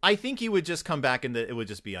cymbals, I think he would just come back and it would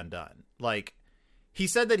just be undone. Like, he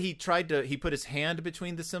said that he put his hand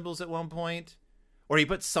between the cymbals at one point, or he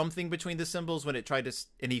put something between the cymbals when it tried to,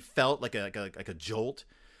 and he felt like a jolt.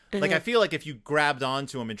 Like, I feel like if you grabbed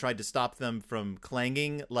onto them and tried to stop them from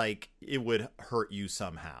clanging, like, it would hurt you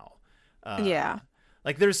somehow. Yeah.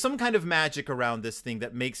 Like, there's some kind of magic around this thing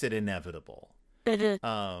that makes it inevitable.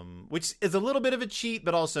 Which is a little bit of a cheat,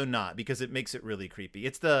 but also not, because it makes it really creepy.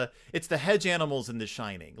 It's the hedge animals in The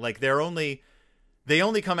Shining. Like, they only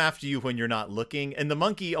come after you when you're not looking, and the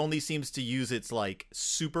monkey only seems to use its, like,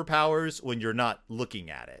 superpowers when you're not looking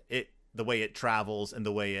at it. The way it travels and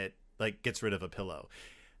the way it, like, gets rid of a pillow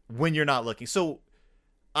when you're not looking. So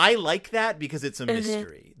I like that because it's a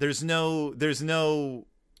mystery. There's no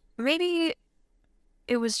maybe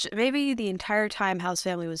the entire time House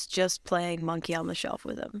Family was just playing Monkey on the Shelf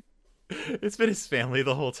with him. It's been his family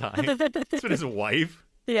the whole time. It's been his wife.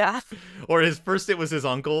 Yeah. Or first it was his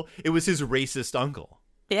uncle. It was his racist uncle.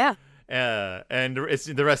 Yeah. And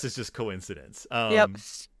the rest is just coincidence. Yep.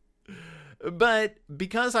 But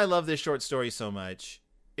because I love this short story so much,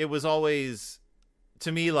 it was always,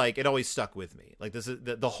 to me, like, it always stuck with me. Like, this is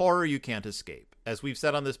the horror you can't escape. As we've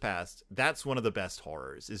said on this past, that's one of the best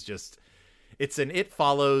horrors. Is just, it's an It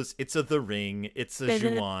Follows, it's a The Ring, it's a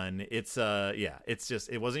Ju-on, it's just,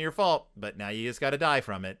 it wasn't your fault, but now you just got to die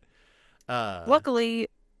from it. Luckily,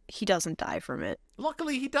 he doesn't die from it.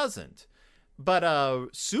 Luckily, he doesn't. But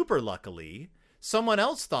super luckily, someone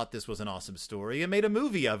else thought this was an awesome story and made a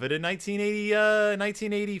movie of it in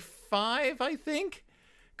 1985, I think,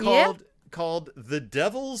 called The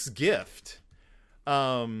Devil's Gift.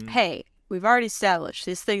 Hey, we've already established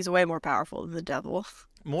this thing's way more powerful than the devil.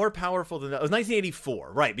 More powerful than that. It was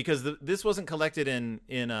 1984, right? Because this wasn't collected in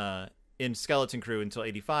Skeleton Crew until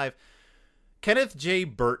 85. Kenneth J.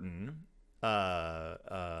 Burton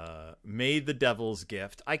made The Devil's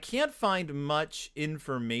Gift. I can't find much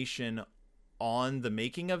information on the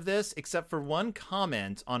making of this, except for one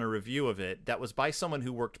comment on a review of it that was by someone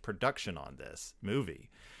who worked production on this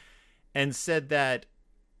movie, and said that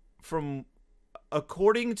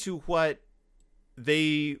according to what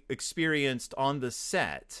they experienced on the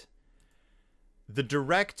set, the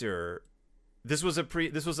director, this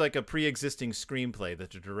was like a pre-existing screenplay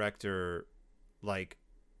that the director, like,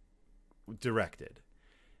 directed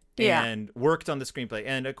and worked on the screenplay.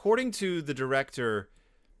 And according to the director,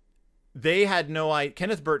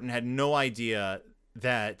 Kenneth Burton had no idea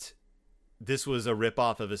that this was a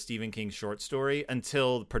ripoff of a Stephen King short story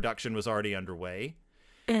until production was already underway.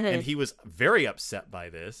 And he was very upset by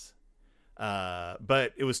this.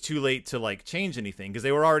 But it was too late to, like, change anything because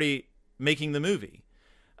they were already making the movie.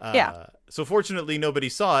 So fortunately, nobody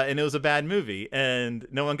saw it, and it was a bad movie, and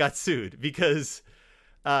no one got sued because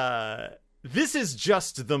this is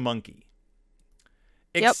just the monkey.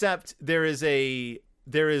 Except there is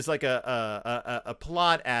like a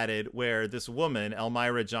plot added where this woman,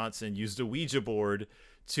 Elmira Johnson, used a Ouija board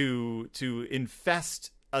to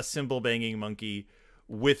infest a cymbal banging monkey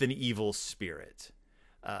with an evil spirit.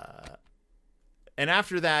 And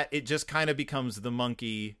after that, it just kind of becomes the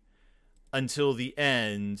monkey until the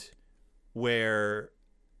end, where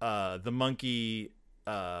the monkey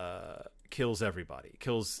kills everybody,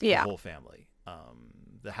 kills the whole family.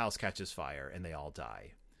 The house catches fire and they all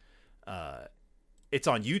die. It's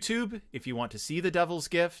on YouTube if you want to see The Devil's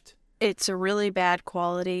Gift. It's a really bad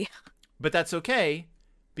quality. But that's okay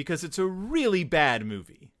because it's a really bad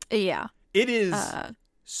movie. Yeah. It is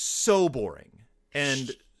so boring.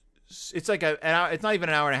 And it's like an hour, it's not even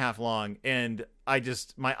an hour and a half long. And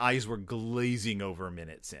my eyes were glazing over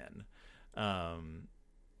minutes in.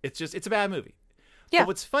 It's a bad movie. Yeah. But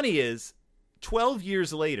what's funny is 12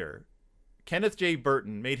 years later, Kenneth J.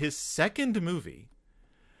 Burton made his second movie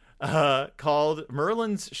called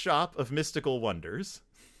Merlin's Shop of Mystical Wonders.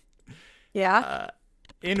 Yeah.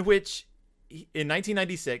 In which, in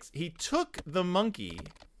 1996, he took the monkey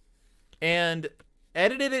and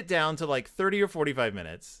edited it down to like 30 or 45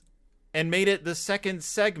 minutes and made it the second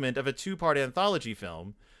segment of a 2-part anthology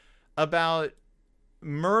film about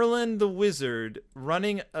Merlin the Wizard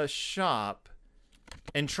running a shop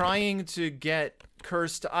and trying to get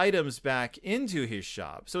cursed items back into his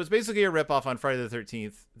shop. So it's basically a ripoff on Friday the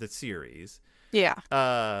 13th, the series. Yeah.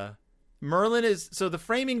 So the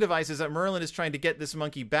framing device is that Merlin is trying to get this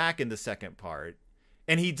monkey back in the second part.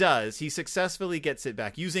 And he does. He successfully gets it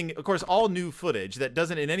back using, of course, all new footage that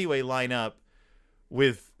doesn't in any way line up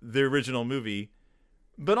with the original movie.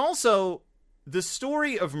 But also, the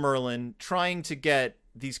story of Merlin trying to get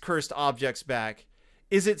these cursed objects back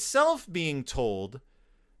is itself being told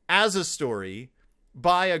as a story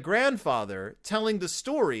by a grandfather telling the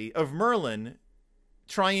story of Merlin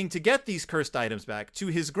trying to get these cursed items back to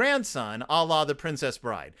his grandson, a la The Princess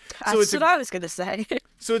Bride. That's what I was going to say.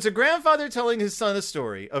 So it's a grandfather telling his son a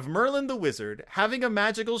story of Merlin the Wizard having a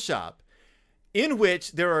magical shop in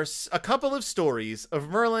which there are a couple of stories of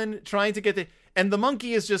Merlin trying to get and the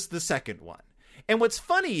monkey is just the second one. And what's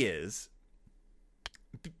funny is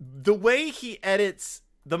the way he edits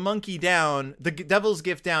the monkey down, the Devil's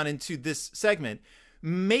Gift down into this segment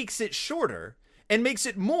makes it shorter and makes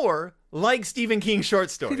it more like Stephen King's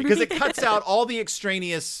short story because it cuts out all the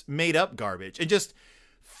extraneous made up garbage and just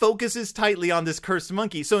focuses tightly on this cursed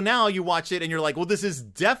monkey. So now you watch it and you're like, well, this is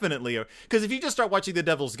definitely because if you just start watching The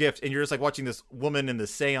Devil's Gift and you're just like watching this woman and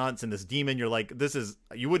this seance and this demon, you're like,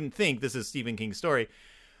 you wouldn't think this is Stephen King's story.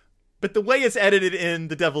 But the way it's edited in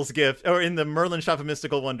The Devil's Gift or in the Merlin Shop of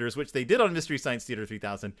Mystical Wonders, which they did on Mystery Science Theater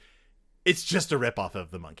 3000, it's just a ripoff of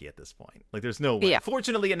the monkey at this point. Like, there's no way. Yeah.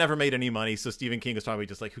 Fortunately, it never made any money, so Stephen King was probably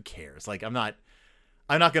just like, who cares? Like, I'm not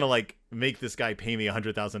gonna like make this guy pay me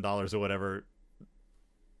 $100,000 or whatever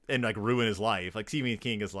and like ruin his life. Like, Stephen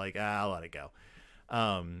King is like, I'll let it go.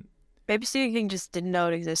 Maybe Stephen King just didn't know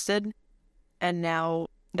it existed, and now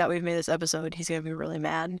that we've made this episode, he's gonna be really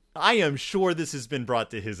mad. I am sure this has been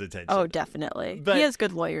brought to his attention. Oh, definitely. But he has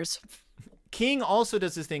good lawyers. King also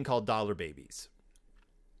does this thing called dollar babies,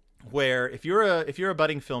 where if you're a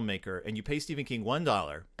budding filmmaker and you pay Stephen King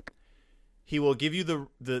 $1, he will give you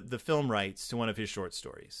the film rights to one of his short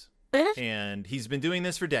stories. And he's been doing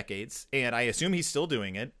this for decades, and I assume he's still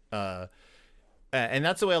doing it. And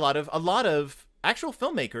that's the way a lot of actual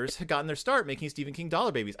filmmakers had gotten their start, making Stephen King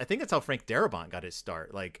dollar babies. I think that's how Frank Darabont got his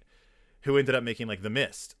start, like, who ended up making like The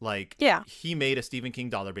Mist. Like, yeah, he made a Stephen King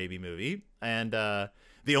dollar baby movie, and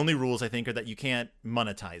the only rules I think are that you can't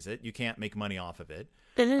monetize it, you can't make money off of it.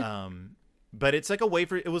 But it's like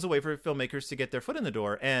it was a way for filmmakers to get their foot in the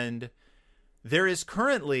door, and there is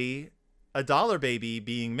currently a dollar baby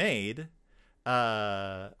being made,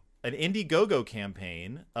 an Indiegogo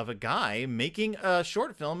campaign of a guy making a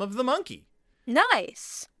short film of the monkey.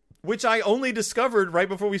 Nice. Which I only discovered right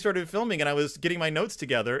before we started filming, and I was getting my notes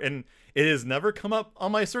together, and it has never come up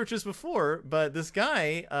on my searches before, but this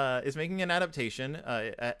guy is making an adaptation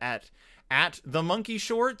at The Monkey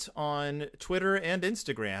Short on Twitter and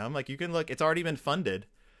Instagram. Like, you can look, it's already been funded.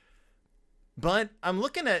 But I'm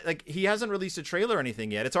looking at, like, he hasn't released a trailer or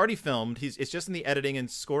anything yet. It's already filmed. It's just in the editing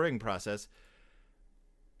and scoring process.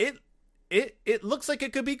 It looks like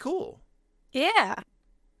it could be cool. Yeah.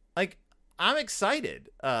 Like, I'm excited.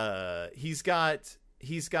 He's got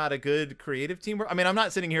a good creative team. I mean, I'm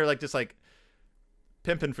not sitting here like just like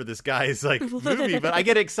pimping for this guy's like movie, but I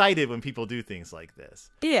get excited when people do things like this.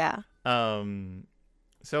 Yeah.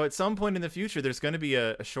 So at some point in the future, there's going to be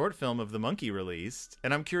a short film of the monkey released,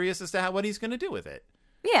 and I'm curious as to what he's going to do with it.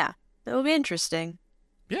 Yeah, that will be interesting.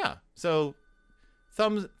 Yeah. So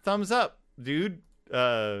thumbs up, dude.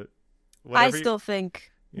 I still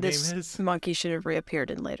think this this monkey should have reappeared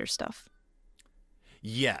in later stuff.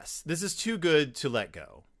 Yes, this is too good to let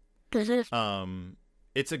go.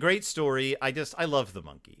 It's a great story. I love the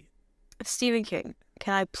monkey. Stephen King,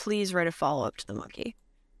 can I please write a follow-up to the monkey?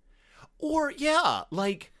 Or yeah,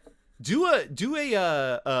 like do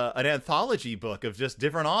an anthology book of just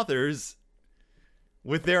different authors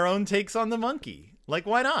with their own takes on the monkey. Like,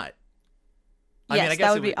 why not? Yes, I guess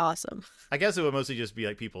that would be awesome. I guess it would mostly just be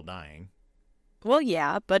like people dying. Well,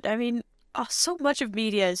 yeah, but I mean, Oh, so much of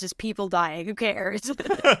media is just people dying. Who cares?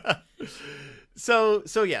 So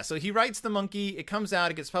he writes The Monkey. It comes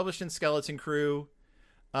out. It gets published in Skeleton Crew.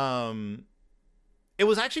 It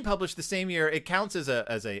was actually published the same year. It counts as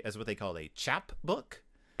what they call a chap book,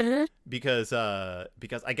 because I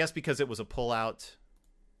guess because it was a pullout,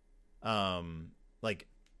 like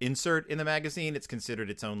insert in the magazine, it's considered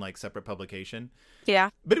its own like separate publication. Yeah.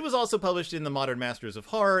 But it was also published in the Modern Masters of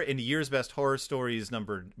Horror, in Year's Best Horror Stories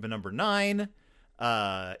number 9,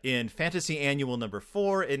 in Fantasy Annual number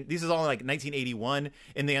 4, and these is all in like 1981,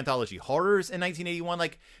 in the anthology Horrors in 1981.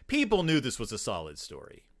 Like, people knew this was a solid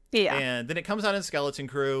story. Yeah. And then it comes out in Skeleton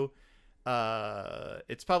Crew.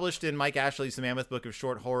 It's published in Mike Ashley's The Mammoth Book of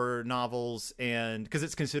Short Horror Novels, and because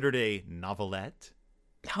it's considered a novelette.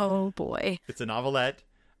 Oh boy. It's a novelette.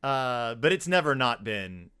 But it's never not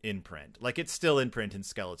been in print. Like, it's still in print in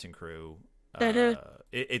Skeleton Crew.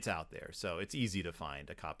 It's out there, so it's easy to find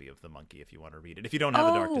a copy of The Monkey if you want to read it, if you don't have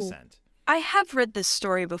A Dark Descent. I have read this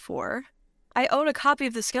story before. I own a copy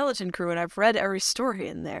of The Skeleton Crew, and I've read every story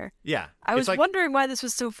in there. Yeah. I was wondering why this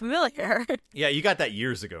was so familiar. Yeah, you got that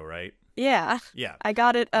years ago, right? Yeah. Yeah. I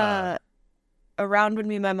got it around when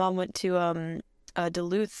me and my mom went to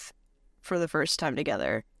Duluth for the first time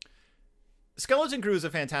together. Skeleton Crew is a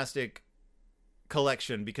fantastic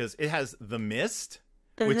collection because it has The Mist,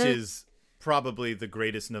 which is probably the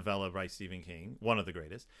greatest novella by Stephen King, one of the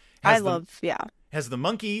greatest. Has The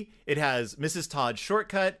Monkey. It has Mrs. Todd's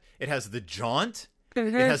Shortcut. It has The Jaunt.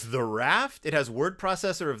 It has The Raft. It has Word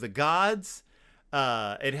Processor of the Gods.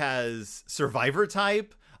 It has Survivor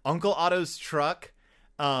Type, Uncle Otto's Truck,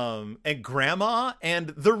 and Grandma, and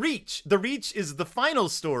The Reach. The Reach is the final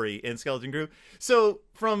story in Skeleton Crew. So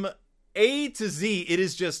from A to Z, it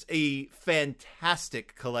is just a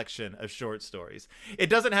fantastic collection of short stories. It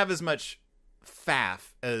doesn't have as much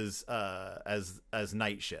faff as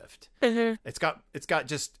Night Shift. It's got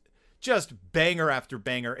just banger after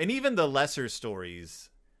banger, and even the lesser stories,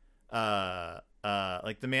 like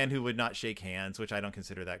The Man Who Would Not Shake Hands, which I don't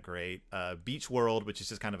consider that great. Beach World, which is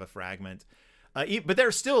just kind of a fragment, but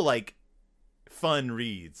they're still like fun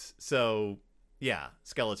reads. So yeah,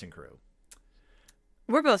 Skeleton Crew.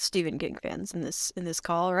 We're both Stephen King fans in this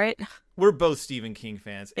call, right? We're both Stephen King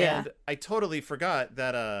fans, Yeah. and I totally forgot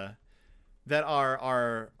that that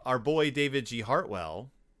our boy David G.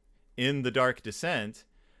 Hartwell in The Dark Descent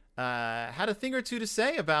had a thing or two to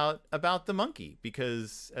say about The Monkey,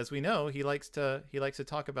 because as we know, he likes to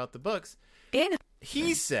talk about the books. Yeah.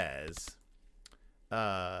 He says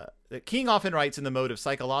that King often writes in the mode of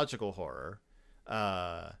psychological horror.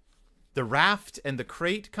 The Raft and The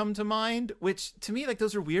Crate come to mind, which to me, like,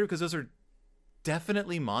 those are weird because those are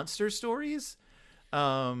definitely monster stories.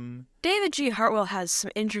 David G. Hartwell has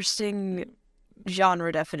some interesting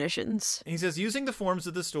genre definitions. He says, using the forms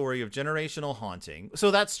of the story of generational haunting.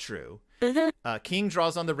 So that's true. King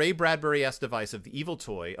draws on the Ray Bradbury-esque device of the evil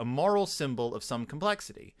toy, a moral symbol of some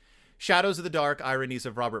complexity. Shadows of the Dark, ironies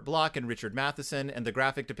of Robert Bloch and Richard Matheson, and the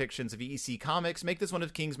graphic depictions of EC Comics make this one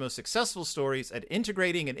of King's most successful stories at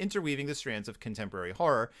integrating and interweaving the strands of contemporary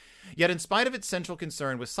horror. Yet in spite of its central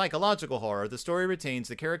concern with psychological horror, the story retains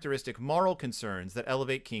the characteristic moral concerns that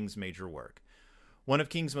elevate King's major work. One of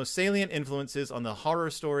King's most salient influences on the horror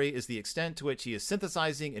story is the extent to which he is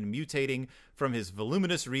synthesizing and mutating from his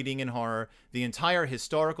voluminous reading in horror the entire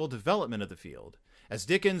historical development of the field. As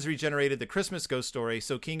Dickens regenerated the Christmas ghost story,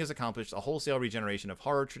 so King has accomplished a wholesale regeneration of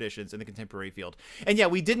horror traditions in the contemporary field. And yeah,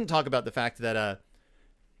 we didn't talk about the fact that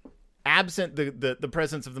absent the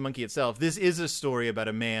presence of the monkey itself, this is a story about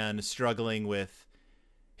a man struggling with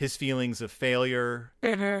his feelings of failure,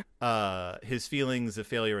 his feelings of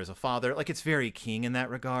failure as a father. Like, it's very King in that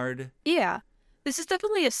regard. Yeah. This is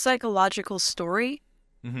definitely a psychological story.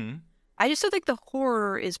 I just don't think the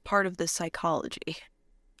horror is part of the psychology.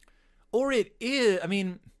 Or it is, I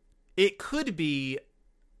mean, it could be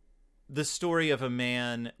the story of a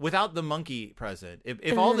man without the monkey present.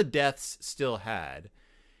 If all the deaths still had,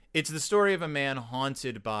 it's the story of a man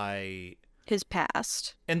haunted by his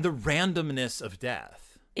past and the randomness of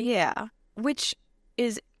death. Yeah, which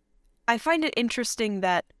is, I find it interesting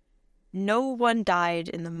that no one died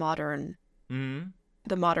in the modern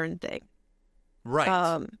thing.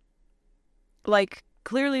 Right. Like,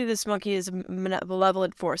 clearly this monkey is a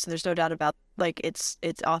malevolent force, and there's no doubt about, like, its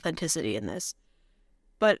authenticity in this.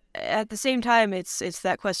 But at the same time, it's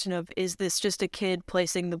that question of, is this just a kid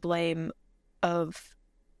placing the blame of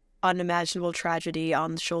unimaginable tragedy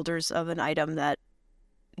on the shoulders of an item that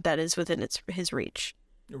is within his reach?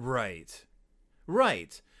 Right.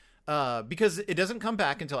 Because it doesn't come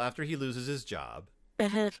back until after he loses his job.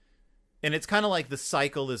 And it's kind of like the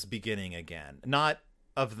cycle is beginning again. Not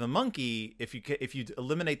of the monkey, if you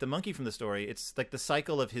eliminate the monkey from the story, it's like the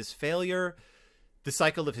cycle of his failure, the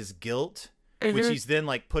cycle of his guilt, which he's then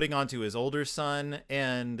like putting onto his older son.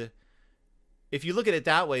 And if you look at it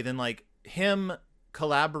that way, then like him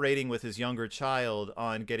collaborating with his younger child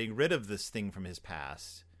on getting rid of this thing from his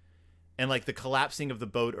past, and like the collapsing of the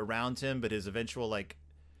boat around him, but his eventual like,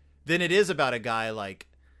 then it is about a guy like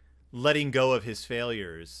letting go of his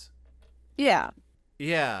failures. Yeah.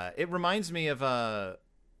 Yeah, it reminds me of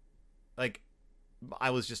like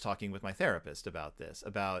I was just talking with my therapist about this,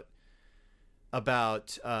 about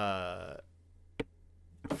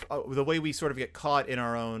the way we sort of get caught in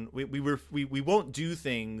our own. We won't do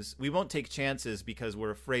things. We won't take chances because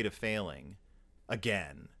we're afraid of failing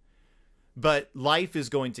again. But life is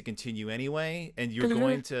going to continue anyway, and you're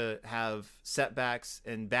going to have setbacks,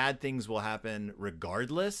 and bad things will happen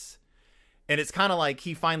regardless. And it's kind of like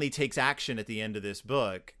he finally takes action at the end of this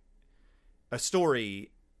book, a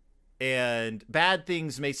story, and bad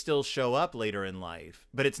things may still show up later in life,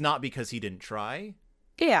 but it's not because he didn't try.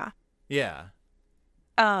 Yeah. Yeah.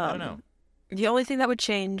 I don't know. The only thing that would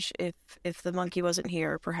change if the monkey wasn't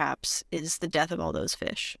here, perhaps, is the death of all those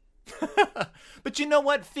fish. But you know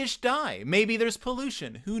what? Fish die. Maybe there's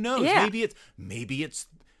pollution. Who knows? Yeah. Maybe it's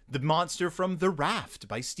the monster from The Raft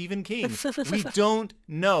by Stephen King. We don't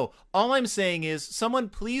know. All I'm saying is, someone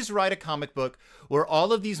please write a comic book where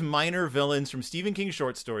all of these minor villains from Stephen King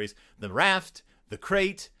short stories, the raft, the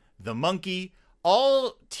crate, the monkey,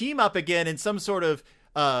 all team up again in some sort of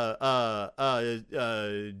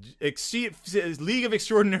League of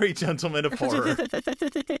Extraordinary Gentlemen of Horror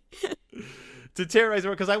to terrorize the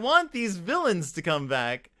world, because I want these villains to come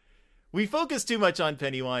back. We focus too much on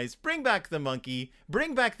Pennywise. Bring back the monkey.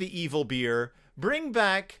 Bring back the evil beer. Bring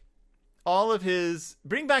back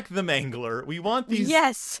bring back the Mangler. We want these.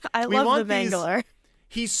 Yes, I love the Mangler.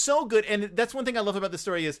 He's so good, and that's one thing I love about the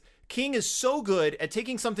story is King is so good at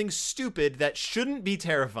taking something stupid that shouldn't be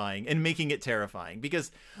terrifying and making it terrifying,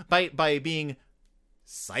 because by being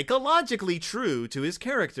psychologically true to his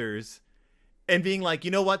characters and being like,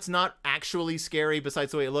 you know what's not actually scary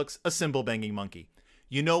besides the way it looks? A cymbal-banging monkey.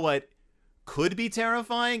 You know what could be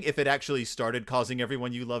terrifying if it actually started causing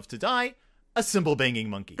everyone you love to die? A cymbal-banging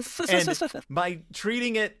monkey. And by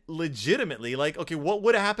treating it legitimately, like, okay, what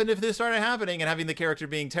would have happened if this started happening, and having the character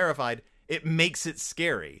being terrified, it makes it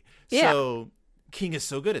scary. Yeah. So King is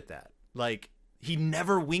so good at that. Like, he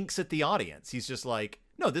never winks at the audience. He's just like,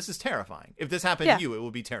 no, this is terrifying. If this happened to you, it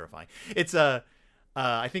would be terrifying. It's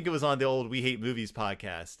I think it was on the old We Hate Movies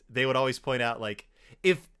podcast. They would always point out, like,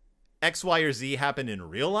 if X, Y, or Z happened in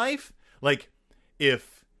real life, like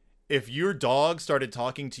if your dog started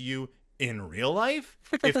talking to you in real life,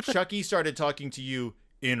 if Chucky started talking to you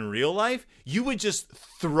in real life, you would just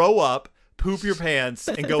throw up, poop your pants,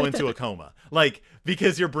 and go into a coma, like,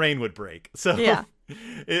 because your brain would break. So yeah.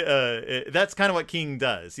 That's kind of what King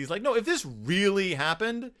does. He's like, no, if this really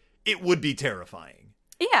happened, it would be terrifying.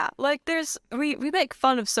 Yeah, like we make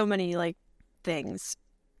fun of so many like things.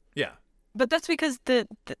 Yeah. But that's because the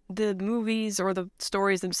movies or the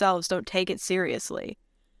stories themselves don't take it seriously.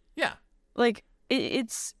 Yeah. Like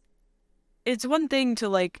it's one thing to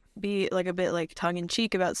like be like a bit like tongue in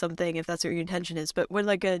cheek about something if that's what your intention is, but when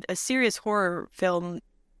like a serious horror film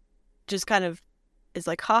just kind of is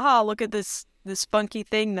like, haha, look at this funky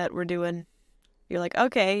thing that we're doing. You're like,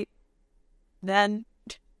 okay, then.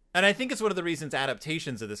 And I think it's one of the reasons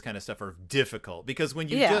adaptations of this kind of stuff are difficult, because when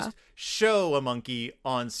you just show a monkey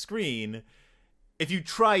on screen, if you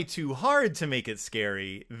try too hard to make it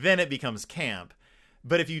scary, then it becomes camp.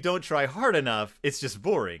 But if you don't try hard enough, it's just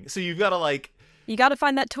boring. So you've got to like... You got to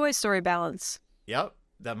find that Toy Story balance. Yep.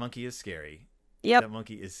 That monkey is scary. Yep. That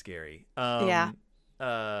monkey is scary. Yeah.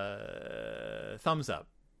 Thumbs up.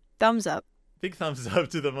 Thumbs up. Big thumbs up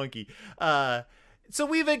to the monkey. So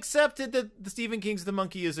we've accepted that the Stephen King's The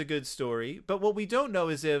Monkey is a good story, but what we don't know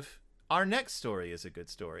is if our next story is a good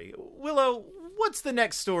story. Willow, what's the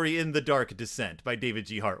next story in The Dark Descent by David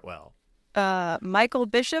G. Hartwell? Michael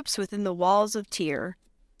Bishop's Within the Walls of Tyre.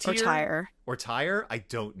 Or Tyre. Or Tyre? I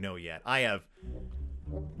don't know yet. I have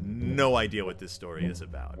no idea what this story is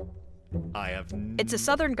about. It's a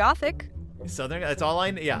Southern Gothic. Southern, that's all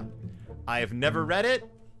I know. Yeah. I have never read it.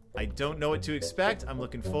 I don't know what to expect. I'm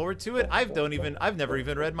looking forward to it. I've never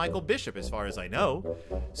even read Michael Bishop, as far as I know.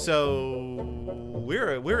 So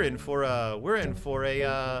we're in for a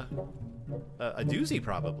doozy,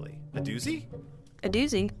 probably. A doozy? A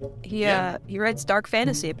doozy. He writes dark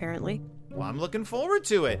fantasy, apparently. Well, I'm looking forward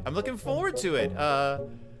to it.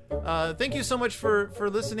 Thank you so much for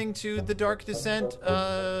listening to The Dark Descent.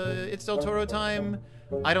 It's Del Toro time.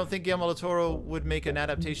 I don't think Guillermo del Toro would make an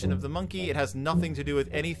adaptation of The Monkey. It has nothing to do with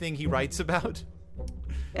anything he writes about.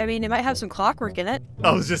 I mean, it might have some clockwork in it.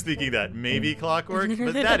 I was just thinking that. Maybe clockwork.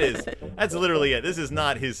 But that's literally it. This is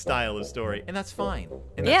not his style of story. And that's fine.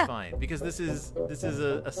 And that's fine. Because this is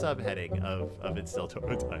a subheading of It's Del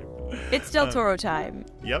Toro time. It's Del Toro time.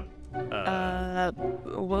 Yep.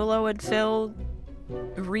 Willow and Phil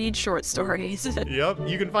read short stories. Yep.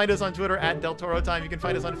 You can find us on Twitter at Del Toro Time. You can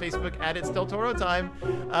find us on Facebook at It's Del Toro Time.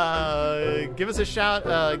 Give us a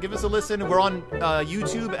shout. Give us a listen. We're on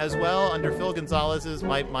YouTube as well under Phil Gonzalez's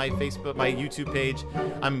my YouTube page.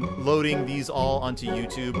 I'm loading these all onto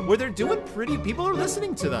YouTube where they're doing pretty. People are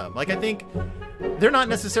listening to them. Like I think they're not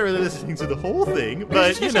necessarily listening to the whole thing,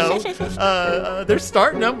 but you know, they're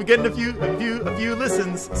starting them. We're getting a few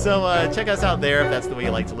listens. So check us out there if that's the way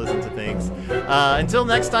you like to listen to things. Until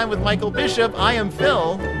next time with Michael Bishop, I am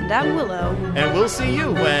Phil. And I'm Willow. And we'll see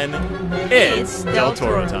you when it's Del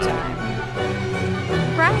Toro time.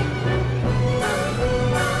 Right.